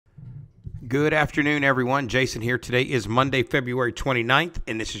Good afternoon, everyone. Jason here. Today is Monday, February 29th,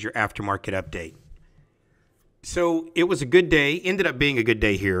 and this is your aftermarket update. So it was a good day, ended up being a good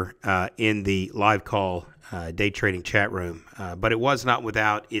day here in the live call day trading chat room, but it was not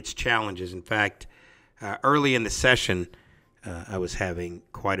without its challenges. In fact, early in the session, I was having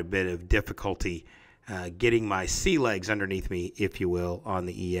quite a bit of difficulty getting my sea legs underneath me, if you will, on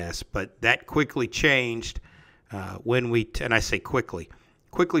the ES, but that quickly changed when and I say quickly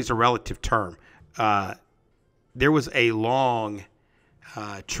is a relative term. There was a long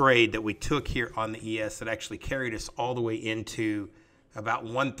trade that we took here on the ES that actually carried us all the way into about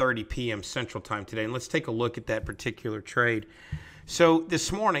 1:30 p.m. Central Time today. And let's take a look at that particular trade. So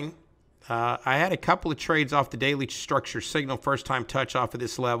this morning, I had a couple of trades off the daily structure signal, first time touch off of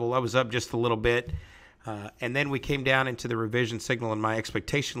this level. I was up just a little bit. And then we came down into the revision signal, and my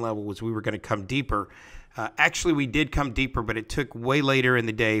expectation level was we were going to come deeper. Actually, we did come deeper, but it took way later in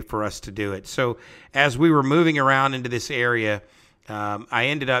the day for us to do it. So as we were moving around into this area, I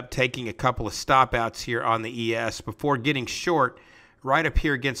ended up taking a couple of stop outs here on the ES before getting short right up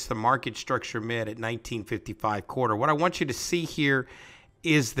here against the market structure mid at 1955 quarter. What I want you to see here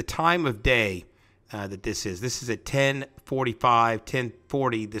is the time of day that this is. This is at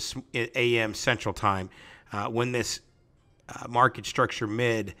 10:40 this a.m. Central Time when this market structure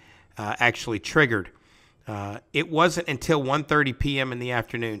mid actually triggered. It wasn't until 1:30 p.m. in the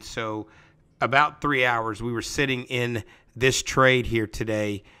afternoon, so about 3 hours, we were sitting in this trade here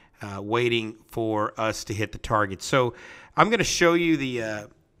today waiting for us to hit the target. So I'm going to show you the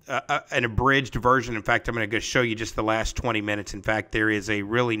an abridged version. In fact, I'm going to show you just the last 20 minutes. In fact, there is a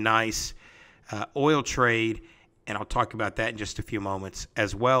really nice oil trade, and I'll talk about that in just a few moments,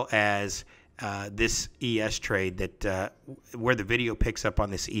 as well as this ES trade that where the video picks up on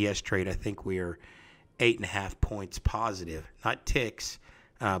this ES trade. I think we are 8.5 points positive, not ticks,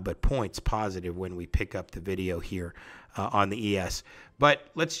 but points positive when we pick up the video here on the ES. But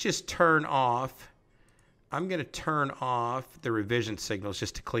let's just turn off. I'm going to turn off the revision signals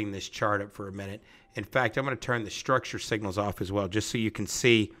just to clean this chart up for a minute. In fact, I'm going to turn the structure signals off as well, just so you can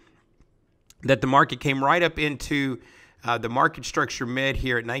see that the market came right up into the market structure mid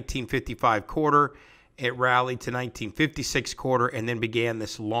here at 1955 quarter. It rallied to 1956 quarter and then began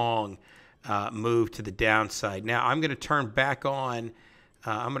this long move to the downside. Now I'm going to turn back on.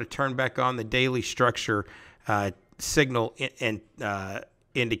 The daily structure signal and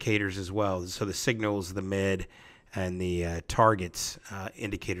indicators as well. So the signals, the mid, and the targets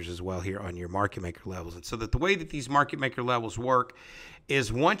indicators as well here on your market maker levels. And so that the way that these market maker levels work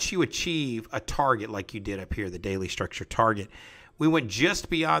is once you achieve a target like you did up here, the daily structure target, we went just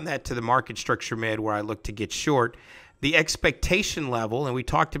beyond that to the market structure mid where I looked to get short. The expectation level, and we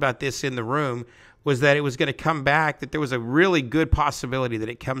talked about this in the room, was that it was going to come back, that there was a really good possibility that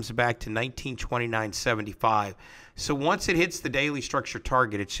it comes back to 1929.75. So once it hits the daily structure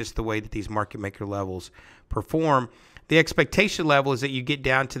target, it's just the way that these market maker levels perform. The expectation level is that you get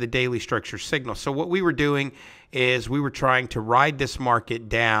down to the daily structure signal. So what we were doing is we were trying to ride this market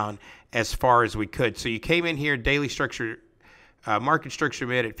down as far as we could. So you came in here, daily structure, market structure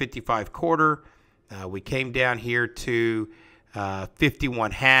mid at 55 quarter. We came down here to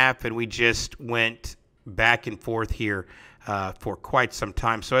 51.5, and we just went back and forth here for quite some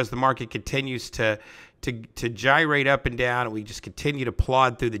time. So as the market continues to gyrate up and down, and we just continue to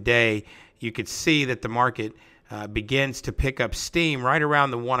plod through the day, you could see that the market begins to pick up steam right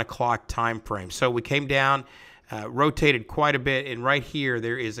around the 1 o'clock time frame. So we came down, rotated quite a bit, and right here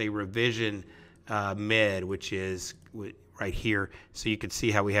there is a revision mid, which is right here. So you can see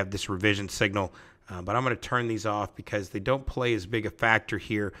how we have this revision signal. But I'm going to turn these off because they don't play as big a factor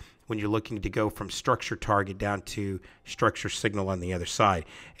here when you're looking to go from structure target down to structure signal on the other side.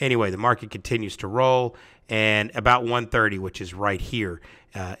 Anyway, the market continues to roll, and about 1:30, which is right here,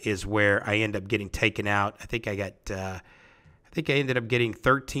 is where I end up getting taken out. I think I ended up getting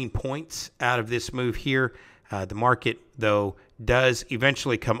 13 points out of this move here. The market, though, does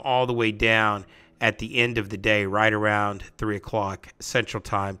eventually come all the way down at the end of the day, right around 3 o'clock Central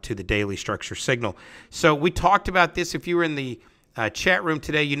Time to the daily structure signal. So we talked about this. If you were in the chat room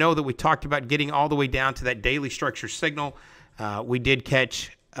today, you know that we talked about getting all the way down to that daily structure signal. We did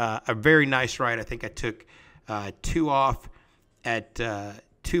catch a very nice ride. I think I took 2 off at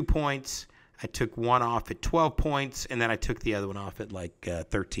 2 points. I took 1 off at 12 points, and then I took the other one off at like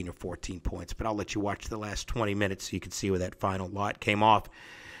 13 or 14 points. But I'll let you watch the last 20 minutes so you can see where that final lot came off.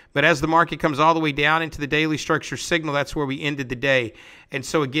 But as the market comes all the way down into the daily structure signal, that's where we ended the day. And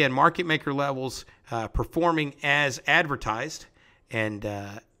so, again, market maker levels performing as advertised, and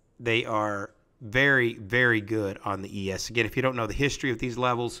they are very, very good on the ES. Again, if you don't know the history of these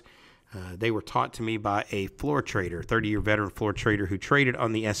levels, They were taught to me by a floor trader, 30-year veteran floor trader who traded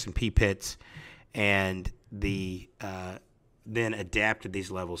on the S&P pits, and then adapted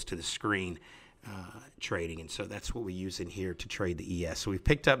these levels to the screen trading. And so that's what we use in here to trade the ES. So we've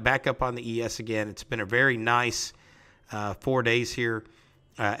picked up back up on the ES again. It's been a very nice 4 days here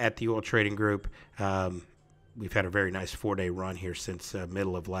at the oil trading group. We've had a very nice 4-day run here since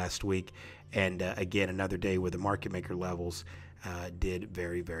middle of last week. And again, another day where the market maker levels did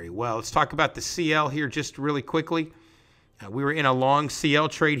very, very well. Let's talk about the CL here just really quickly. We were in a long CL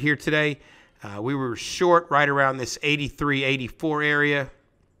trade here today. We were short right around this 83, 84 area.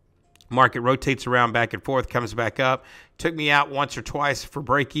 Market rotates around back and forth, comes back up. Took me out once or twice for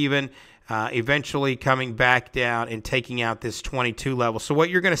break even. Eventually coming back down and taking out this 22 level. So what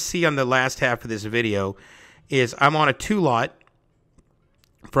you're going to see on the last half of this video is I'm on a 2-lot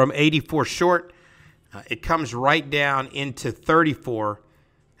from 84 short. It comes right down into 34.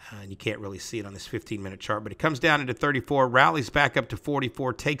 You can't really see it on this 15-minute chart, but it comes down into 34, rallies back up to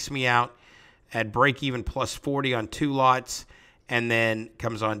 44, takes me out at break even plus 40 on 2 lots, and then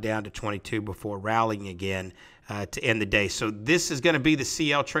comes on down to 22 before rallying again to end the day. So this is going to be the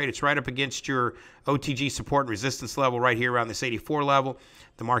CL trade. It's right up against your OTG support and resistance level right here around this 84 level.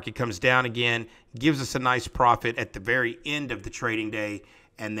 The market comes down again, gives us a nice profit at the very end of the trading day,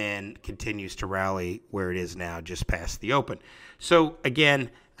 and then continues to rally where it is now, just past the open. So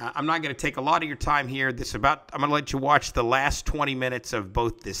again, I'm not going to take a lot of your time here. I'm going to let you watch the last 20 minutes of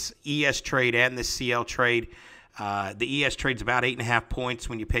both this ES trade and this CL trade. The ES trade's about 8.5 points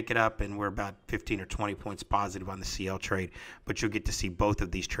when you pick it up, and we're about 15 or 20 points positive on the CL trade. But you'll get to see both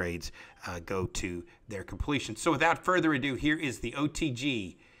of these trades go to their completion. So without further ado, here is the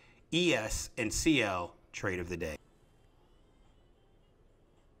OTG, ES, and CL trade of the day.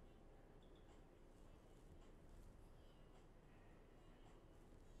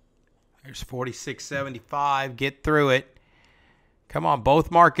 There's 46.75. Get through it. Come on, both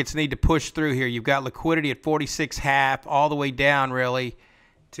markets need to push through here. You've got liquidity at 46.5 all the way down, really,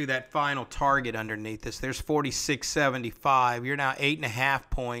 to that final target underneath this. There's 46.75. You're now 8.5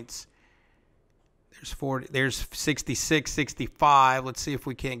 points. There's 66.65. Let's see if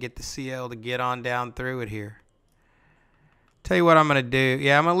we can't get the CL to get on down through it here. Tell you what I'm going to do.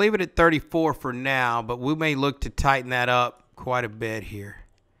 Yeah, I'm going to leave it at 34 for now, but we may look to tighten that up quite a bit here.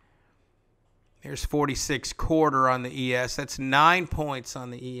 There's 46.25 on the ES. That's 9 points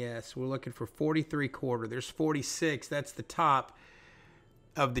on the ES. We're looking for 43.25. There's 46. That's the top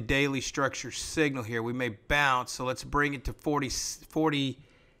of the daily structure signal here. We may bounce, so let's bring it to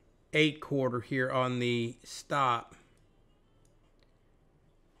 48.25 here on the stop.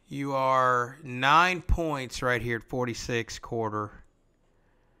 You are 9 points right here at 46.25.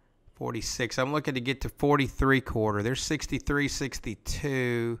 46. I'm looking to get to 43.25. There's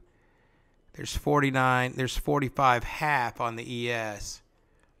 63.62. There's 49, there's 45.5 on the ES.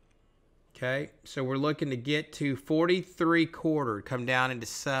 Okay, so we're looking to get to 43.25, come down into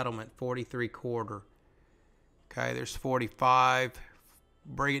settlement, 43.25. Okay, there's 45.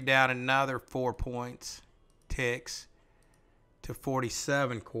 Bring it down another 4 points, ticks, to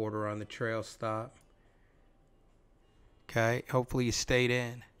 47.25 on the trail stop. Okay, hopefully you stayed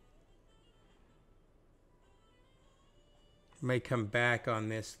in. May come back on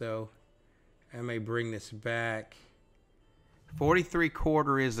this, though. I may bring this back.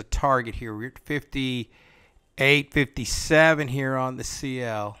 43.25 is the target here. We're at 58, 57 here on the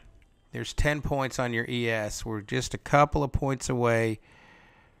CL. There's 10 points on your ES. We're just a couple of points away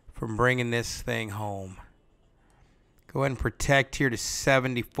from bringing this thing home. Go ahead and protect here to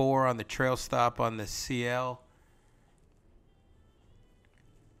 74 on the trail stop on the CL.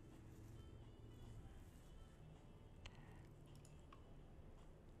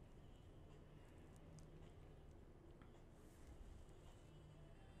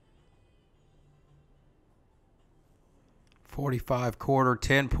 $45.25,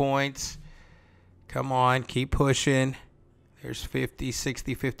 10 points. Come on, keep pushing. There's 50,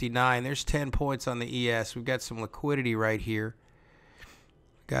 60, 59. There's 10 points on the ES. We've got some liquidity right here.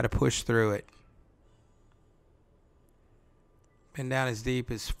 Got to push through it. Been down as deep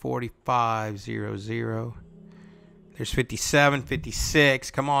as 45.00. There's 57,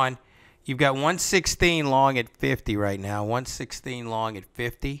 56. Come on. You've got 116 long at 50 right now. 116 long at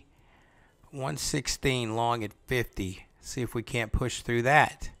 50. 116 long at 50. See if we can't push through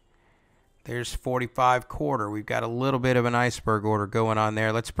that. There's 45.25. We've got a little bit of an iceberg order going on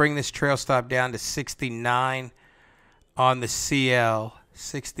there. Let's bring this trail stop down to 69 on the CL.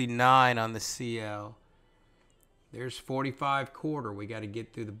 69 on the CL. There's 45.25. We got to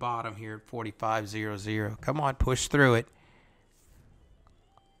get through the bottom here at 45.00. Come on, push through it.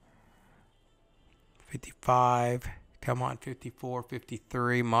 55. Come on, 54,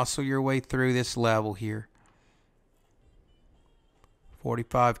 53. Muscle your way through this level here.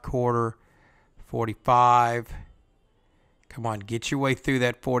 45 quarter, 45. Come on, get your way through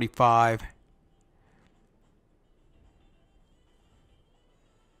that 45.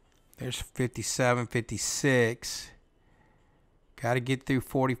 There's 57, 56. Got to get through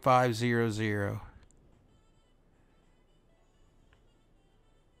 45.00.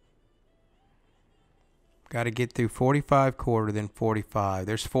 Got to get through 45 quarter, then 45.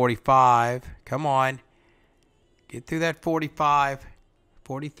 There's 45. Come on. Get through that 45.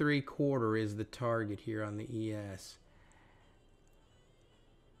 43 quarter is the target here on the ES.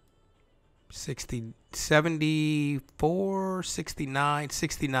 60, 74, 69.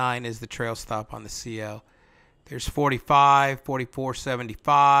 69 is the trail stop on the CL. There's 45, 44,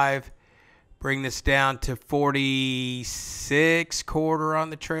 75. Bring this down to 46 quarter on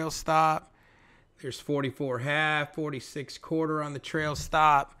the trail stop. There's 44 half, 46 quarter on the trail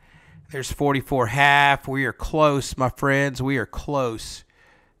stop. There's 44 half. We are close, my friends. We are close.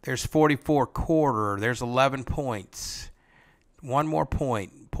 There's 44 quarter. There's 11 points. One more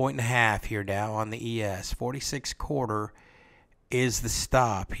point, point and a half here now on the ES. 46 quarter is the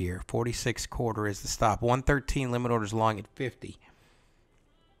stop here. 46 quarter is the stop. 113 limit orders long at 50.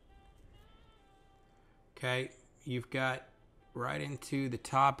 Okay, you've got right into the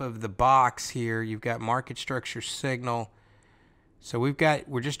top of the box here. You've got market structure signal. So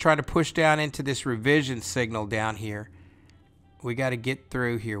we're just trying to push down into this revision signal down here. We got to get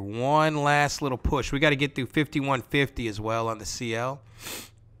through here. One last little push. We got to get through 51.50 as well on the CL.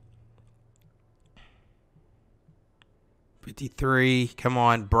 53. Come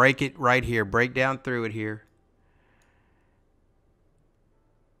on, break it right here. Break down through it here.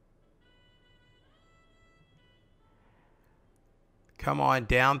 Come on,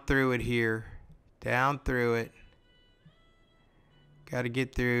 down through it here. Down through it. Got to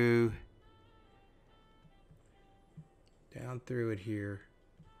get through. Down through it here.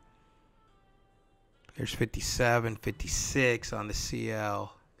 There's 57, 56 on the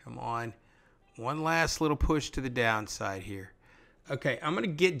CL. Come on. One last little push to the downside here. Okay, I'm going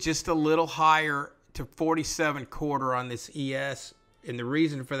to get just a little higher to 47 quarter on this ES. And the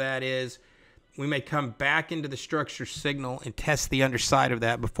reason for that is we may come back into the structure signal and test the underside of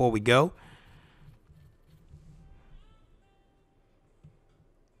that before we go.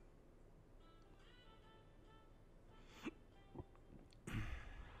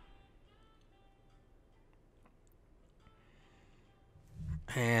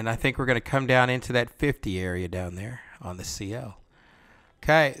 And I think we're going to come down into that 50 area down there on the CL.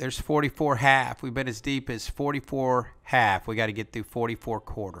 Okay, there's 44 half. We've been as deep as 44 half. We got to get through 44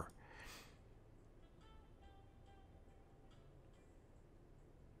 quarter.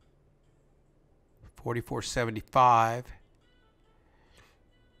 $44.75.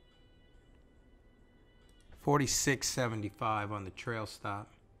 46.75 on the trail stop.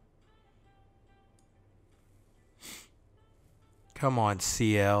 Come on,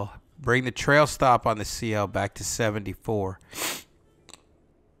 CL. Bring the trail stop on the CL back to 74.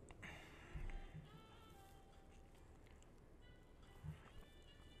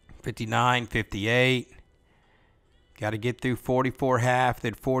 $59, $58. Got to get through 44 half,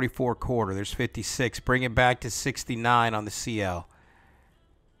 then 44 quarter. There's 56. Bring it back to 69 on the CL.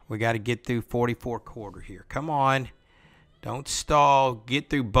 We got to get through 44 quarter here. Come on. Don't stall. Get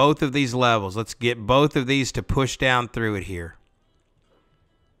through both of these levels. Let's get both of these to push down through it here.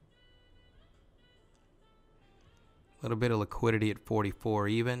 A little bit of liquidity at 44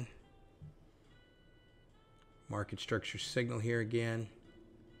 even. Market structure signal here again.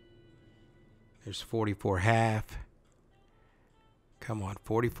 There's 44 half. Come on,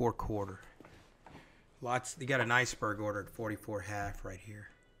 44 quarter. Lots. You got an iceberg order at 44 half right here.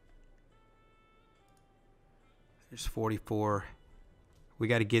 There's 44. We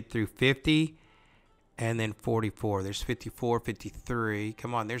got to get through 50 and then 44. There's 54, 53.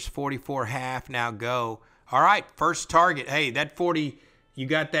 Come on, there's 44 half. Now go. All right, first target. Hey, that 40, you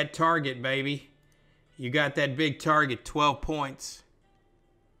got that target, baby. You got that big target, 12 points.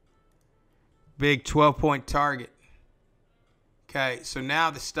 Big 12-point target. Okay, so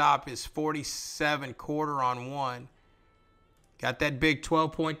now the stop is 47 quarter on one. Got that big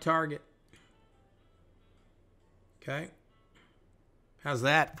 12-point target. Okay. How's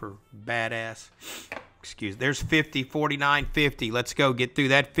that for badass? Excuse me. There's 50, 49, 50. Let's go. Get through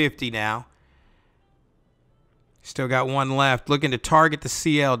that 50 now. Still got one left. Looking to target the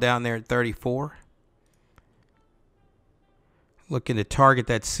CL down there at 34. Looking to target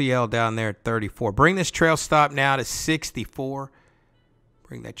that CL down there at 34. Bring this trail stop now to 64.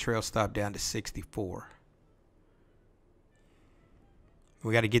 Bring that trail stop down to 64.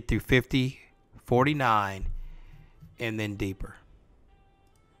 We got to get through 50, 49, and then deeper.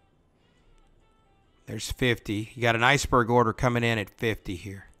 There's 50. You got an iceberg order coming in at 50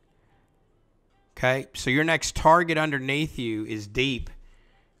 here. Okay, so your next target underneath you is deep.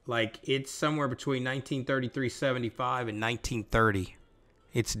 Like it's somewhere between 1933.75 and 1930.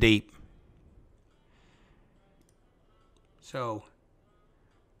 It's deep. So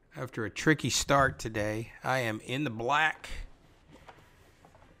after a tricky start today, I am in the black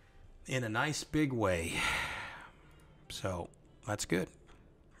in a nice big way. So that's good,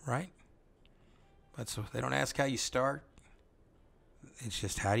 right? They don't ask how you start. It's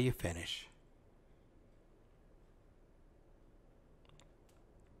just how do you finish.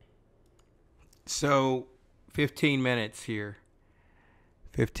 So 15 minutes here.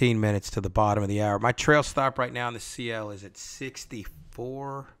 15 minutes to the bottom of the hour. My trail stop right now in the CL is at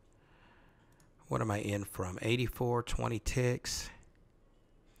 64. What am I in from? 84, 20 ticks.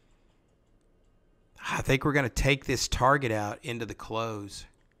 I think we're going to take this target out into the close.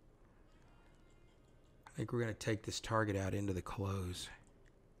 I think we're going to take this target out into the close.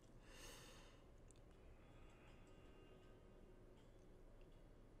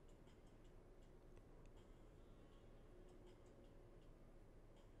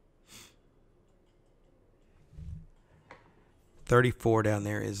 $34 down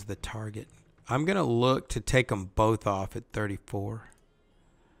there is the target. I'm going to look to take them both off at 34.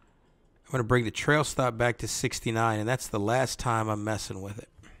 I'm going to bring the trail stop back to 69, and that's the last time I'm messing with it.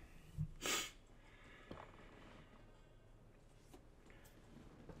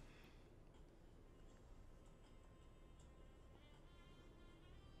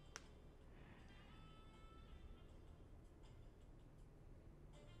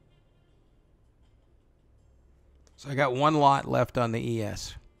 So I got one lot left on the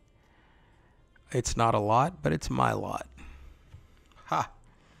ES. It's not a lot, but it's my lot. Ha!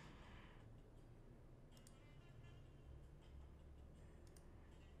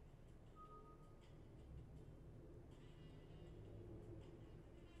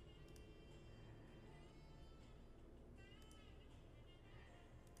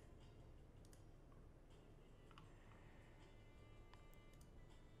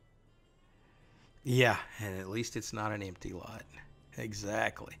 Yeah, and at least it's not an empty lot.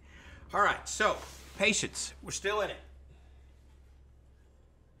 Exactly. All right, so patience. We're still in it.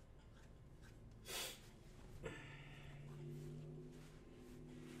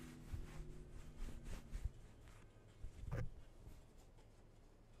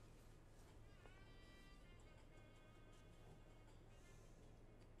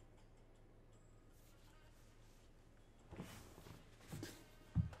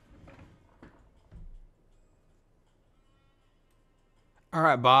 All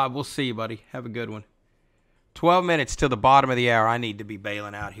right, Bob, we'll see you, buddy. Have a good one. 12 minutes till the bottom of the hour. I need to be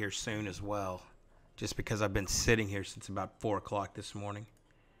bailing out here soon as well, just because I've been sitting here since about 4 o'clock this morning.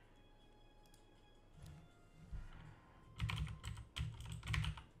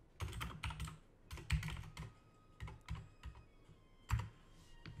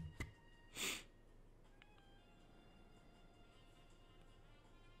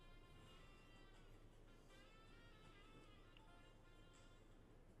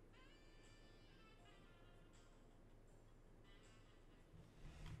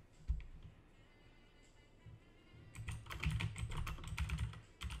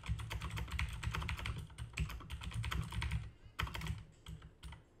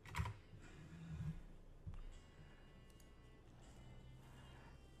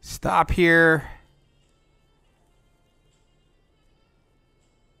 Stop here.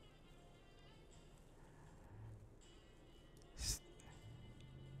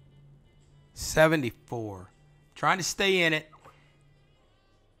 $74. Trying to stay in it.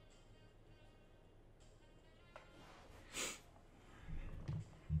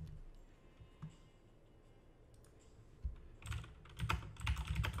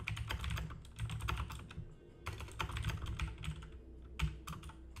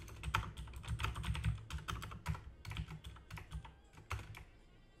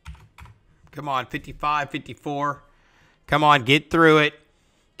 Come on, 55, 54. Come on, get through it.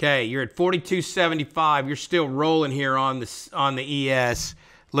 Okay, you're at 42.75. You're still rolling here on the ES.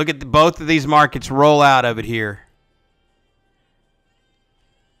 Look at both of these markets roll out of it here.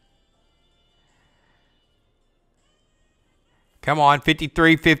 Come on,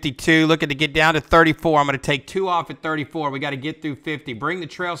 53, 52. Looking to get down to 34. I'm going to take 2 off at 34. We got to get through 50. Bring the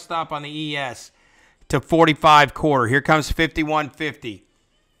trail stop on the ES to 45 quarter. Here comes 51.50.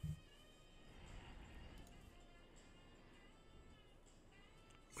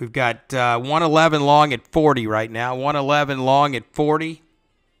 We've got 111 long at 40 right now. 111 long at 40.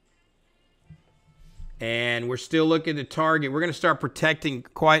 And we're still looking to target. We're going to start protecting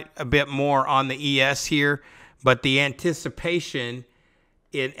quite a bit more on the ES here. But the anticipation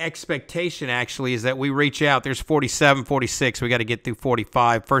in expectation actually is that we reach out. There's 47, 46. We got to get through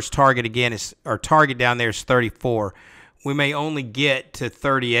 45. First target again is, our target down there is 34. We may only get to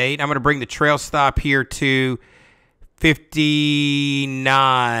 38. I'm going to bring the trail stop here to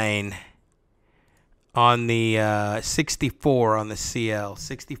 59 on the 64 on the CL.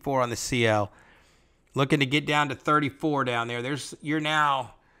 64 on the CL. Looking to get down to 34 down there. You're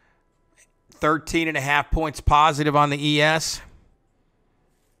now 13.5 points positive on the ES.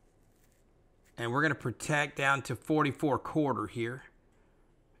 And we're going to protect down to 44.25 here.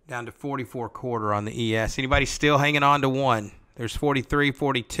 Down to 44.25 on the ES. Anybody still hanging on to one? There's 43,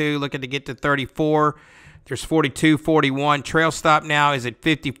 42. Looking to get to 34. There's 42, 41. Trail stop now is at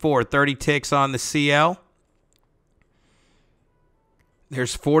 54. 30 ticks on the CL.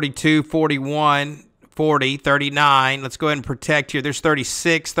 There's 42, 41. 40, 39. Let's go ahead and protect here. There's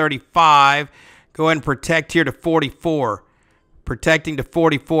 36, 35. Go ahead and protect here to 44. Protecting to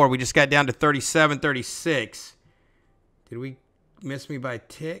 44. We just got down to 37, 36. Did we miss me by a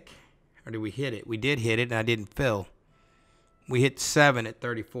tick? Or did we hit it? We did hit it, and I didn't fill. We hit 7 at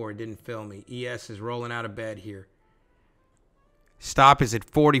 34. It didn't fill me. ES is rolling out of bed here. Stop is at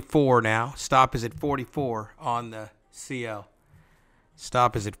 44 now. Stop is at 44 on the CL.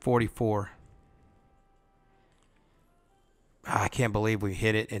 Stop is at 44. I can't believe we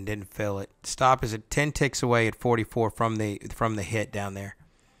hit it and didn't fill it. Stop is at 10 ticks away at 44 from the hit down there.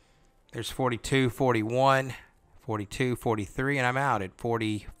 There's 42, 41, 42, 43, and I'm out at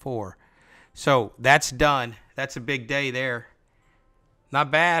 44. So that's done. That's a big day there. Not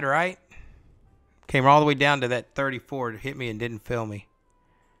bad, right? Came all the way down to that 34 to hit me and didn't fill me.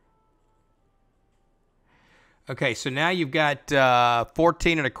 Okay, so now you've got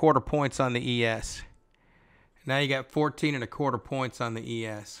 14.25 points on the ES. Now you got 14.25 points on the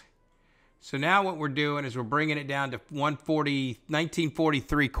ES. So now what we're doing is we're bringing it down to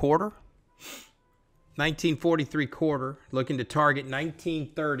 1943 quarter. 1943 quarter, looking to target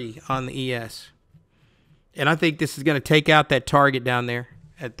 1930 on the ES. And I think this is going to take out that target down there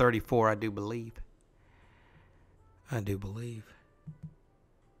at 34, I do believe. I do believe.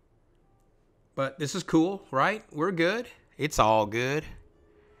 But this is cool, right? We're good. It's all good.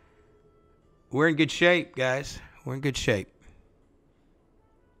 We're in good shape, guys. We're in good shape.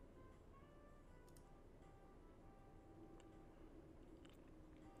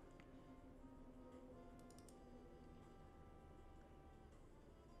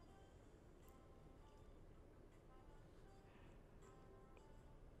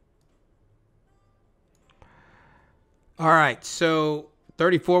 All right, so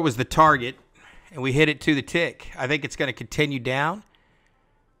 34 was the target, and we hit it to the tick. I think it's going to continue down.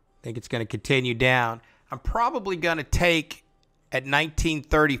 I'm probably going to take at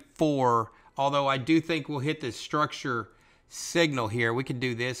 1934, although I do think we'll hit the structure signal here. We can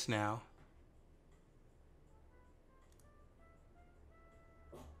do this now.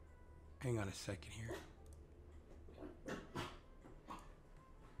 Hang on a second here.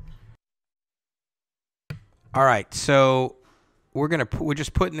 All right, so we're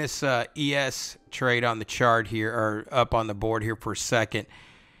just putting this ES trade on the chart here, or up on the board here for a second,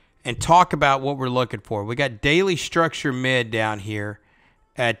 and talk about what we're looking for. We got daily structure mid down here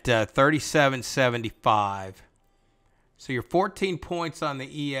at 37.75. So you're 14 points on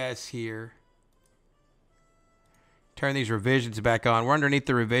the ES here. Turn these revisions back on. We're underneath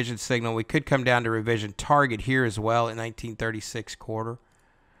the revision signal. We could come down to revision target here as well at 1936 quarter.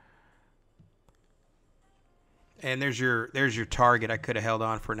 And there's your target. I could have held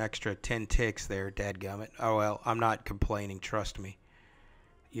on for an extra 10 ticks there, dadgummit. Oh, well, I'm not complaining, trust me.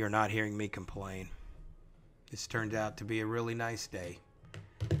 You're not hearing me complain. This turned out to be a really nice day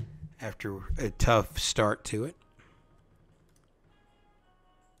after a tough start to it.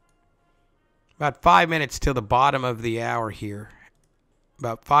 About 5 minutes till the bottom of the hour here.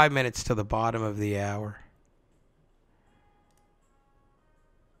 About 5 minutes till the bottom of the hour.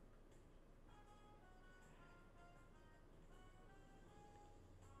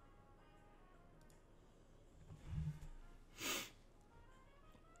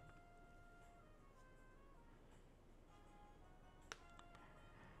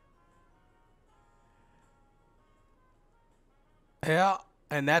 Yeah,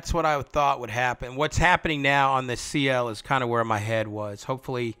 and that's what I thought would happen. What's happening now on the CL is kind of where my head was.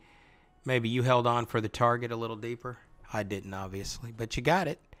 Hopefully, maybe you held on for the target a little deeper. I didn't, obviously, but you got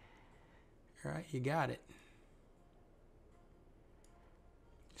it. All right, you got it.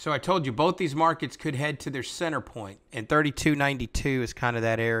 So I told you both these markets could head to their center point, and 32.92 is kind of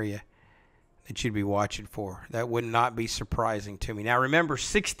that area that you'd be watching for. That would not be surprising to me. Now remember,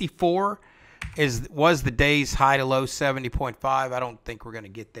 64 was the day's high to low, 70.5. I don't think we're going to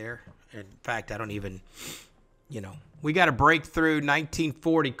get there. In fact, I don't even, we got to break through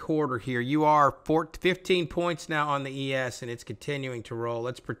 1940 quarter here. You are 15 points now on the ES, and it's continuing to roll.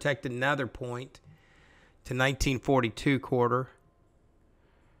 Let's protect another point to 1942 quarter.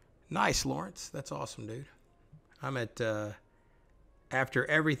 Nice, Lawrence. That's awesome, dude. I'm at, after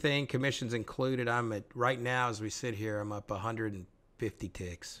everything, commissions included, I'm at, right now as we sit here, I'm up 150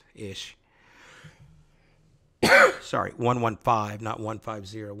 ticks-ish. Sorry, 115, not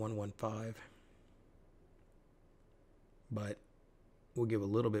 150, 115. But we'll give a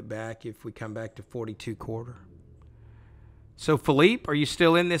little bit back if we come back to 42 quarter. So, Philippe, are you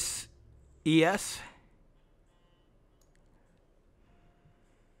still in this ES?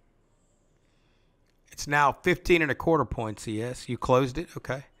 It's now 15 and a quarter points ES. You closed it?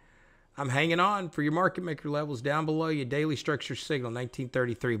 Okay. I'm hanging on for your market maker levels down below you. Daily structure signal,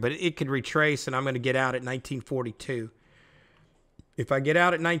 1933. But it could retrace, and I'm going to get out at 1942. If I get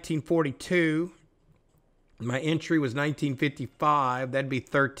out at 1942, my entry was 1955. That'd be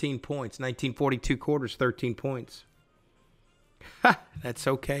 13 points. 1942 quarters, 13 points. That's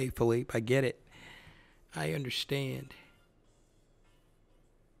okay, Philippe. I get it. I understand.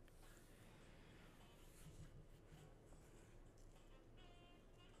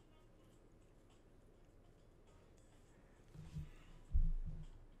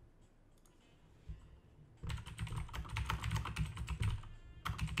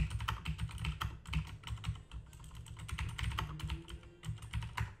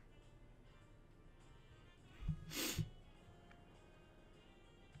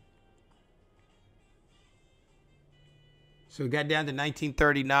 So we got down to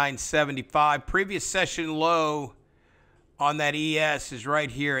 1939.75. Previous session low on that ES is right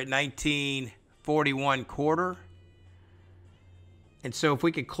here at 1941 quarter. And so if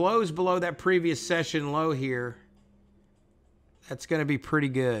we could close below that previous session low here, that's going to be pretty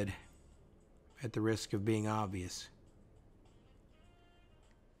good at the risk of being obvious.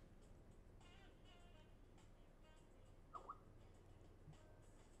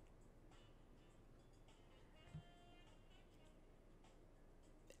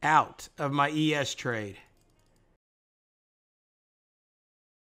 Out of my ES trade.